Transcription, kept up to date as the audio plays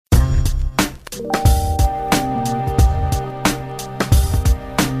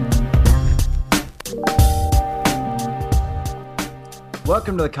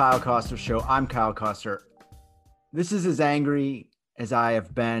Welcome to the Kyle Koster Show. I'm Kyle Koster. This is as angry as I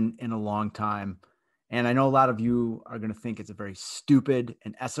have been in a long time. And I know a lot of you are going to think it's a very stupid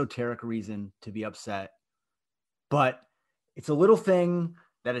and esoteric reason to be upset. But it's a little thing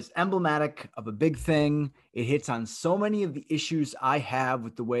that is emblematic of a big thing. It hits on so many of the issues I have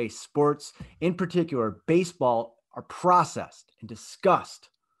with the way sports, in particular baseball, are processed and discussed.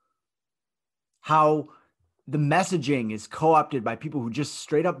 How the messaging is co-opted by people who just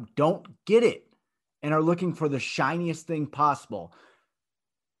straight up don't get it and are looking for the shiniest thing possible,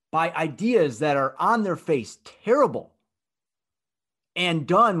 by ideas that are on their face terrible and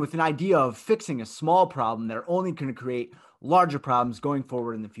done with an idea of fixing a small problem that are only going to create larger problems going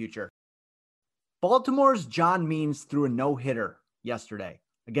forward in the future. Baltimore's John Means threw a no-hitter yesterday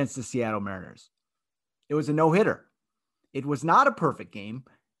against the Seattle Mariners. It was a no-hitter. It was not a perfect game,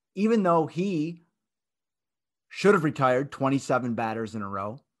 even though he should have retired 27 batters in a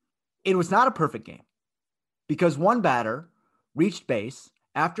row. It was not a perfect game because one batter reached base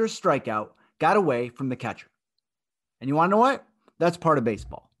after a strikeout, got away from the catcher. And you want to know what? That's part of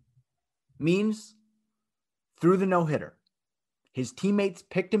baseball. Means threw the no-hitter. His teammates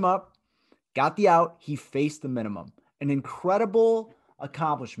picked him up, got the out. He faced the minimum. An incredible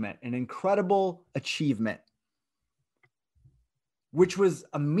accomplishment, an incredible achievement, which was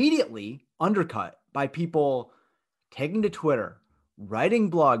immediately undercut by people taking to Twitter, writing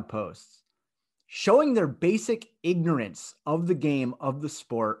blog posts, showing their basic ignorance of the game, of the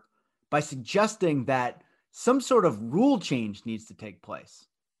sport, by suggesting that some sort of rule change needs to take place.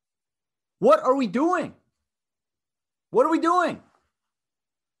 What are we doing? What are we doing?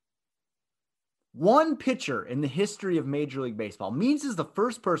 One pitcher in the history of Major League Baseball, Means is the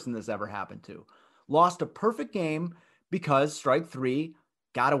first person this ever happened to, lost a perfect game because strike three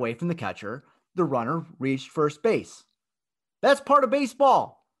got away from the catcher. The runner reached first base. That's part of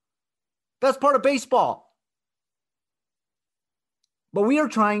baseball. That's part of baseball. But we are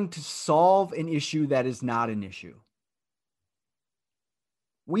trying to solve an issue that is not an issue.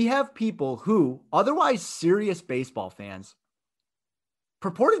 We have people who, otherwise serious baseball fans,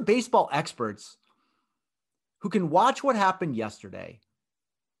 purported baseball experts, who can watch what happened yesterday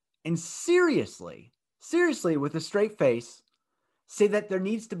and seriously, with a straight face, say that there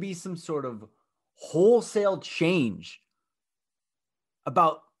needs to be some sort of wholesale change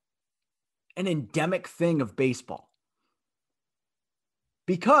about an endemic thing of baseball.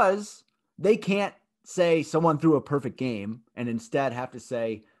 Because they can't say someone threw a perfect game and instead have to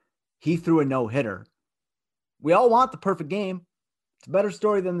say he threw a no-hitter. We all want the perfect game. It's a better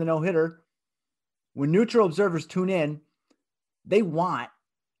story than the no-hitter. When neutral observers tune in, they want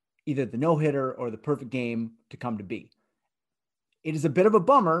either the no-hitter or the perfect game to come to be. It is a bit of a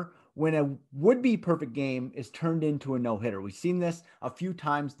bummer when a would-be perfect game is turned into a no-hitter. We've seen this a few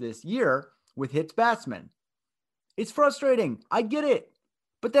times this year with hits batsmen. It's frustrating. I get it.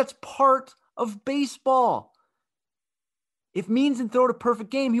 But that's part of baseball. If Means had thrown a perfect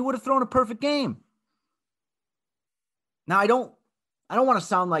game, he would have thrown a perfect game. Now, I don't want to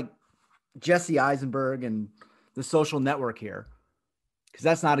sound like Jesse Eisenberg and The Social Network here, because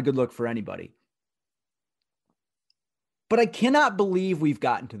that's not a good look for anybody. But I cannot believe we've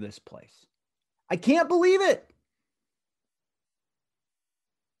gotten to this place. I can't believe it.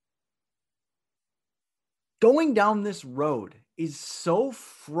 Going down this road is so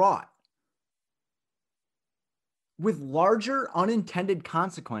fraught with larger unintended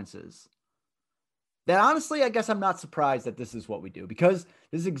consequences that honestly, I guess I'm not surprised that this is what we do, because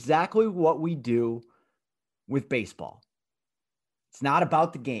this is exactly what we do with baseball. It's not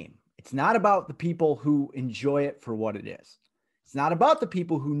about the game. It's not about the people who enjoy it for what it is. It's not about the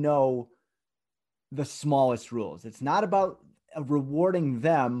people who know the smallest rules. It's not about rewarding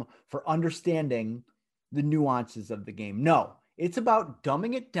them for understanding the nuances of the game. No, it's about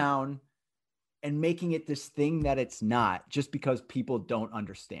dumbing it down and making it this thing that it's not, just because people don't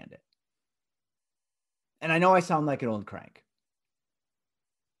understand it. And I know I sound like an old crank,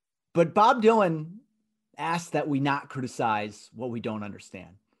 but Bob Dylan asked that we not criticize what we don't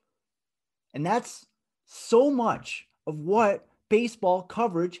understand. And that's so much of what baseball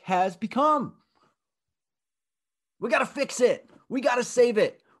coverage has become. We got to fix it. We got to save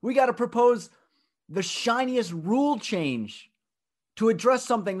it. We got to propose the shiniest rule change to address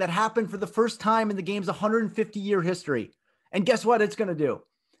something that happened for the first time in the game's 150-year history. And guess what it's going to do?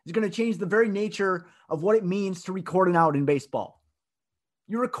 It's going to change the very nature of what it means to record an out in baseball.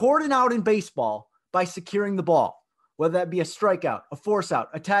 You record an out in baseball by securing the ball. whether that be a strikeout, a force out,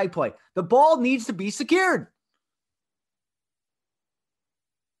 a tag play. The ball needs to be secured.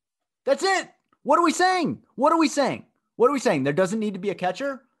 That's it. What are we saying? What are we saying? What are we saying? There doesn't need to be a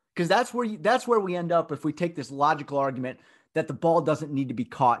catcher? Because that's where we end up if we take this logical argument that the ball doesn't need to be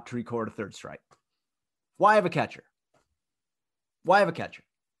caught to record a third strike. Why have a catcher? Why have a catcher?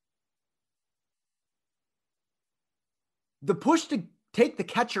 The push to take the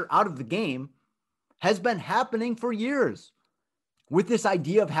catcher out of the game has been happening for years with this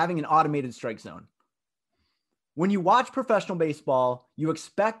idea of having an automated strike zone. When you watch professional baseball, you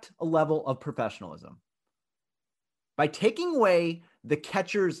expect a level of professionalism. By taking away the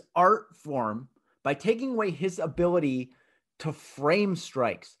catcher's art form, by taking away his ability to frame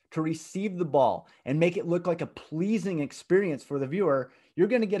strikes, to receive the ball, and make it look like a pleasing experience for the viewer, you're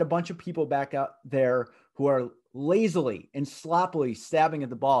going to get a bunch of people back out there who are lazily and sloppily stabbing at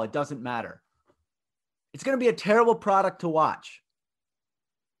the ball. It doesn't matter. It's going to be a terrible product to watch.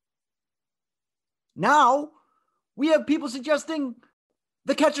 Now, we have people suggesting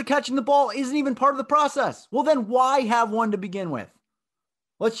the catcher catching the ball isn't even part of the process. Well, then why have one to begin with?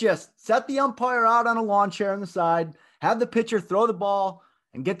 Let's just set the umpire out on a lawn chair on the side, have the pitcher throw the ball,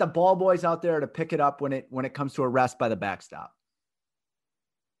 and get the ball boys out there to pick it up when it comes to a rest by the backstop.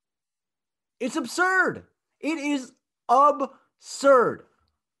 It's absurd. It is absurd.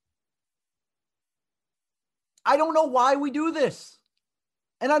 I don't know why we do this.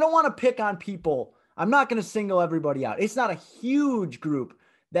 And I don't want to pick on people. I'm not going to single everybody out. It's not a huge group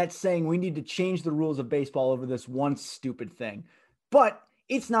that's saying we need to change the rules of baseball over this one stupid thing. But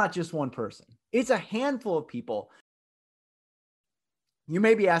it's not just one person. It's a handful of people. You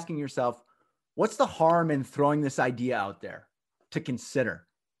may be asking yourself, what's the harm in throwing this idea out there to consider?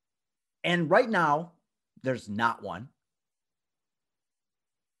 And right now, there's not one.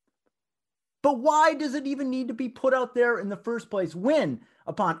 But why does it even need to be put out there in the first place when,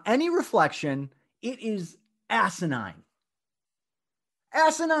 upon any reflection, it is asinine?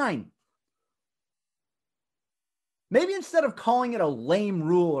 Asinine. Maybe instead of calling it a lame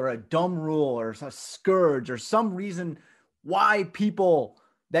rule or a dumb rule or a scourge or some reason why people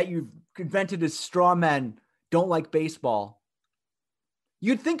that you've invented as straw men don't like baseball,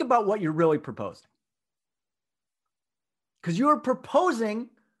 you'd think about what you're really proposing. Because you're proposing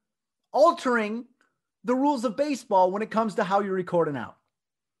altering the rules of baseball when it comes to how you record an out.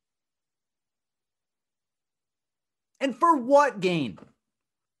 And for what gain?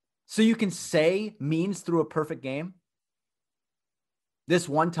 So you can say means through a perfect game? This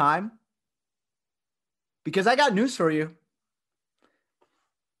one time? Because I got news for you.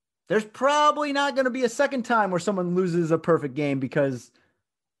 There's probably not going to be a second time where someone loses a perfect game because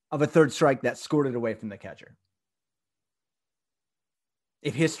of a third strike that scored it away from the catcher.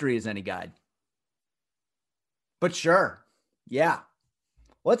 If history is any guide. But sure, yeah.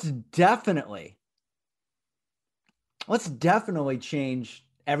 Let's definitely change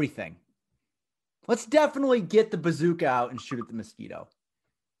everything. Let's definitely get the bazooka out and shoot at the mosquito.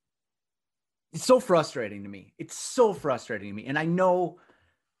 It's so frustrating to me. It's so frustrating to me. And I know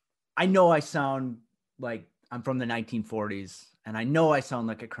I sound like I'm from the 1940s, and I know I sound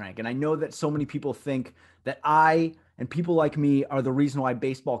like a crank, and I know that so many people think that I and people like me are the reason why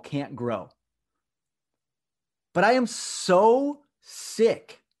baseball can't grow. But I am so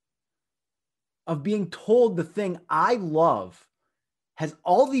sick of being told the thing I love has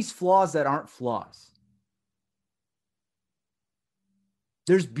all these flaws that aren't flaws.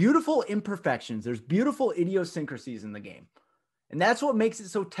 There's beautiful imperfections. There's beautiful idiosyncrasies in the game. And that's what makes it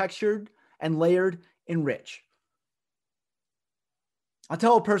so textured and layered and rich. I'll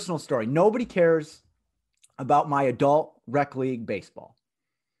tell a personal story. Nobody cares about my adult rec league baseball,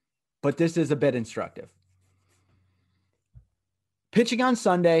 but this is a bit instructive. Pitching on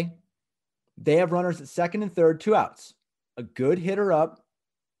Sunday, they have runners at second and third, 2 outs. A good hitter up,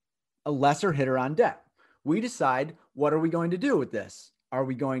 a lesser hitter on deck. We decide, what are we going to do with this? Are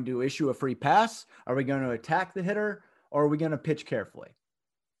we going to issue a free pass? Are we going to attack the hitter? Or are we going to pitch carefully?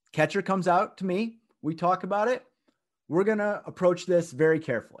 Catcher comes out to me. We talk about it. We're going to approach this very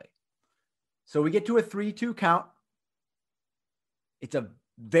carefully. So we get to a 3-2 count. It's a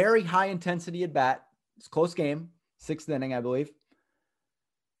very high intensity at bat. It's a close game, 6th inning, I believe.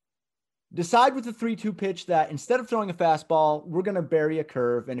 Decide with the 3-2 pitch that instead of throwing a fastball, we're going to bury a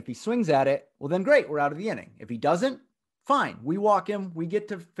curve. And if he swings at it, well, then great, we're out of the inning. If he doesn't, fine. We walk him. We get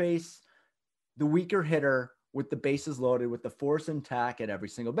to face the weaker hitter with the bases loaded, with the force intact at every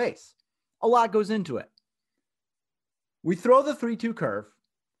single base. A lot goes into it. We throw the 3-2 curve,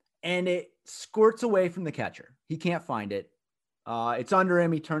 and it squirts away from the catcher. He can't find it. It's under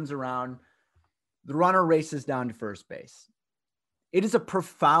him. He turns around. The runner races down to first base. It is a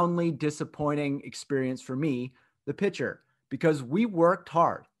profoundly disappointing experience for me, the pitcher, because we worked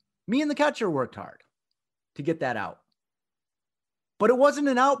hard. Me and the catcher worked hard to get that out. But it wasn't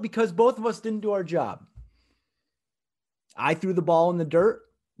an out because both of us didn't do our job. I threw the ball in the dirt,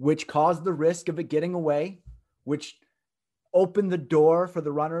 which caused the risk of it getting away, which opened the door for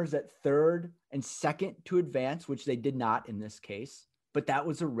the runners at third and second to advance, which they did not in this case, but that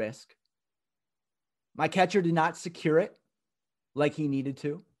was a risk. My catcher did not secure it like he needed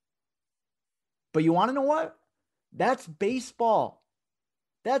to. But you want to know what? That's baseball.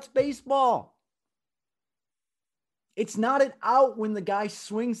 That's baseball. It's not an out when the guy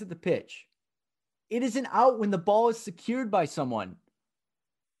swings at the pitch. It is an out when the ball is secured by someone.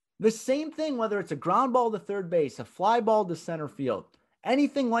 The same thing, whether it's a ground ball to third base, a fly ball to center field,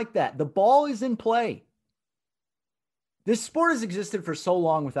 anything like that. The ball is in play. This sport has existed for so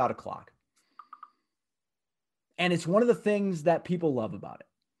long without a clock. And it's one of the things that people love about it.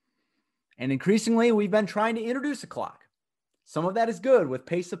 And increasingly, we've been trying to introduce a clock. Some of that is good with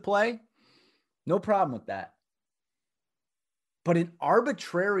pace of play. No problem with that. But an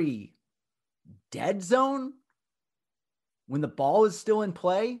arbitrary dead zone when the ball is still in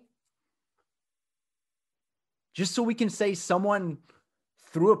play, just so we can say someone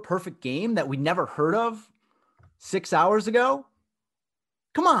threw a perfect game that we never heard of 6 hours ago?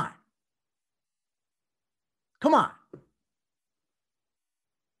 Come on. Come on.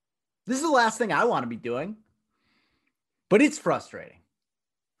 This is the last thing I want to be doing. But it's frustrating.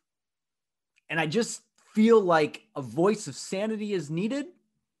 And I just feel like a voice of sanity is needed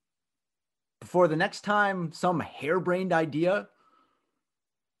before the next time some harebrained idea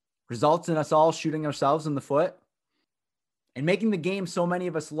results in us all shooting ourselves in the foot and making the game so many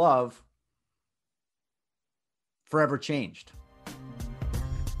of us love forever changed.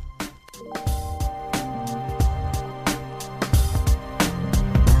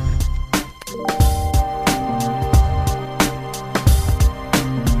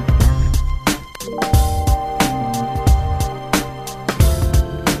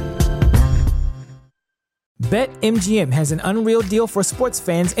 BetMGM has an unreal deal for sports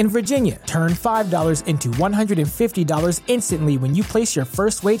fans in Virginia. Turn $5 into $150 instantly when you place your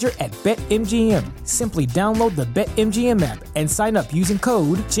first wager at BetMGM. Simply download the BetMGM app and sign up using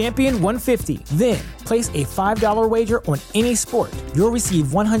code Champion150. Then, place a $5 wager on any sport. You'll receive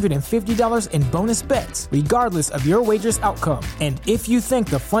 $150 in bonus bets, regardless of your wager's outcome. And if you think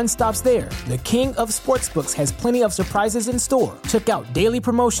the fun stops there, the king of sportsbooks has plenty of surprises in store. Check out daily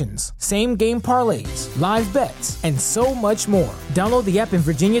promotions, same-game parlays, live bets, and so much more. Download the app in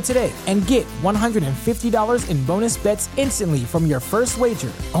Virginia today and get $150 in bonus bets instantly from your first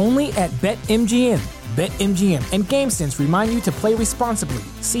wager. Only at BetMGM. BetMGM and GameSense remind you to play responsibly.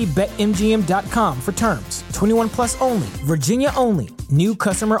 See BetMGM.com for terms. 21 plus only. Virginia only. New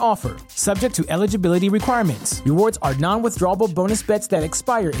customer offer. Subject to eligibility requirements. Rewards are non-withdrawable bonus bets that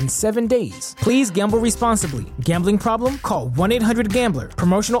expire in 7 days. Please gamble responsibly. Gambling problem? Call 1-800-GAMBLER.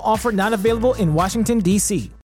 Promotional offer not available in Washington, D.C.